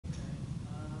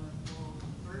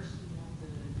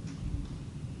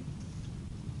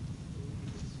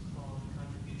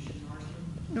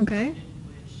Okay.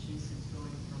 Which since it's going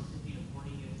from 50 to 40,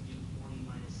 you have to do 40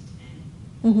 minus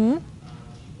 10, Mm-hmm. which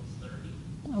equals 30.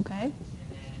 Okay. And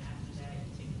then after that, you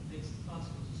take the fixed cost,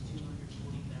 which is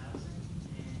 240,000,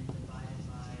 and divide it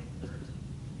by 30,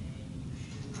 and you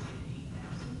should get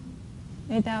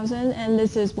 8,000. 8,000, and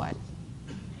this is what?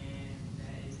 And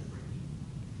that is the break-even.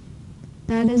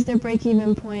 That is the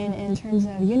break-even point in terms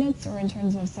of units or in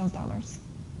terms of sales dollars?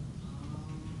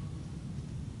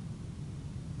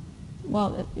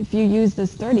 Well, if you use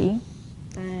this 30,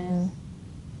 then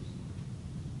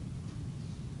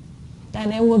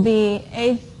it will be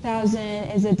 8,000,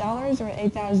 is it dollars or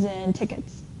 8,000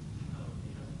 tickets?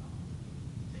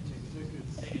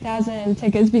 8,000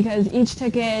 tickets, because each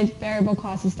ticket variable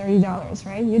cost is $30,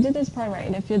 right? You did this part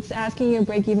right. If it's asking you a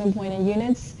break-even point in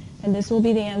units, then this will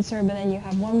be the answer, but then you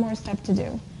have one more step to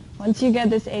do. Once you get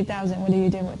this 8,000, what do you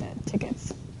do with it?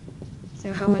 Tickets.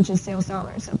 So how much is sales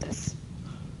dollars of this?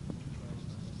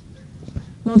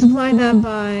 Multiply that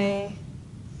by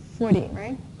 40,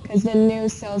 right? Because the new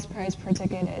sales price per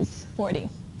ticket is 40.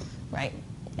 Right.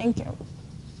 Thank you.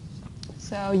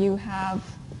 So you have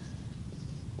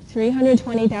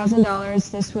 $320,000.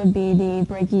 This would be the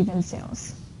break-even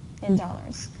sales in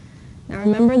dollars. Now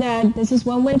remember that this is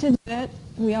one way to do it.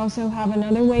 We also have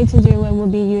another way to do it. We'll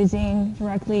be using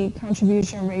directly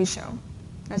contribution ratio.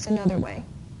 That's another way.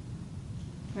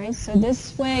 Right? So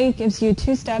this way gives you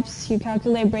two steps. You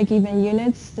calculate break-even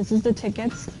units. This is the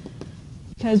tickets.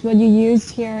 Because what you use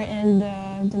here in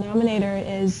the denominator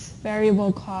is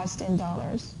variable cost in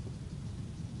dollars.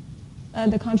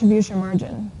 The contribution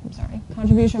margin,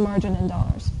 contribution margin in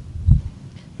dollars.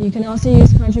 You can also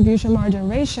use contribution margin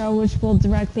ratio, which will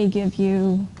directly give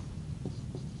you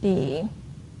the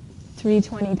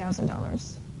 $320,000.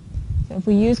 So if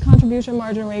we use contribution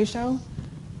margin ratio,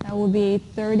 that will be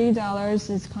 $30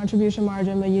 is contribution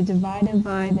margin, but you divide it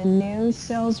by the new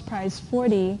sales price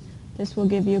 40. This will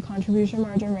give you contribution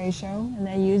margin ratio, and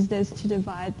then use this to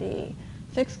divide the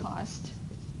fixed cost.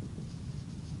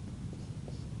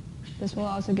 This will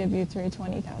also give you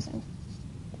 $320,000.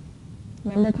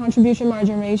 Remember contribution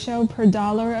margin ratio per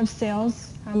dollar of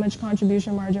sales, how much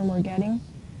contribution margin we're getting.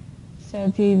 So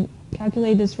if you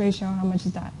calculate this ratio, how much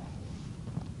is that?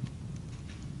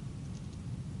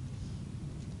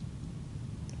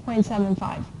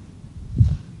 0.75.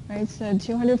 Right, so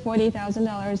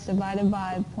 $240,000 divided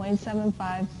by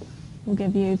 0.75 will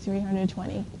give you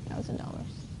 $320,000.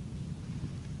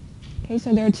 Okay,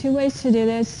 so there are two ways to do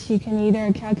this. You can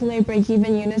either calculate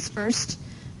break-even units first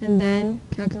and then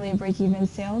calculate break-even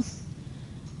sales.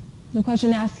 The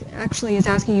question actually is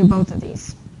asking you both of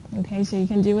these. Okay, so you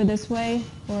can do it this way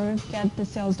or get the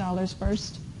sales dollars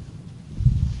first.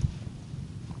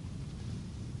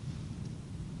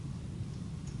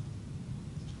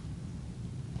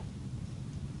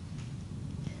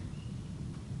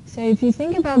 So if you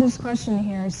think about this question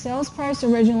here, sales price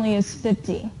originally is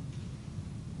 50.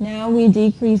 Now we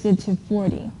decrease it to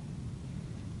 40.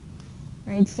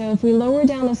 Right, so if we lower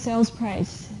down the sales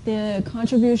price, the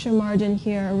contribution margin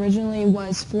here originally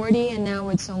was 40 and now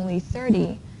it's only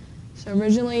 30. So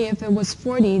originally if it was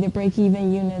 40, the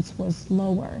break-even units was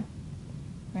lower.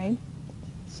 Right?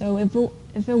 So if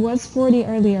it was 40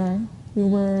 earlier, we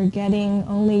were getting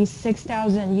only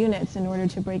 6,000 units in order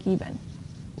to break even.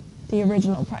 The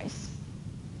original price.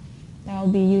 That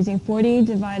will be using 40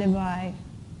 divided by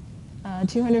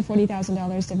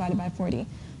 $240,000 divided by 40.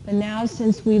 But now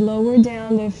since we lowered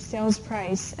down the sales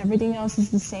price, everything else is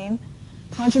the same.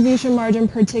 Contribution margin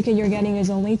per ticket you're getting is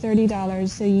only $30,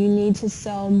 so you need to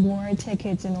sell more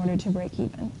tickets in order to break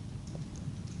even.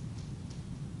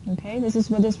 Okay, this is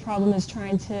what this problem is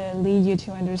trying to lead you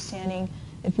to understanding.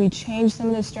 If we change some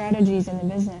of the strategies in the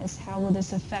business, how will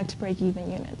this affect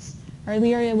break-even units?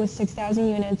 Earlier it was 6,000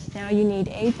 units, now you need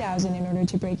 8,000 in order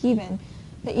to break even.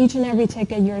 But each and every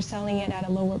ticket you're selling it at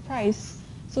a lower price,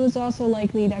 so it's also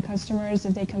likely that customers,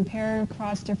 if they compare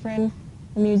across different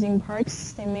amusing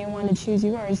parks, they may want to choose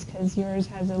yours because yours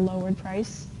has a lower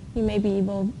price. You may be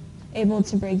able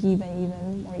to break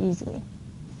even more easily.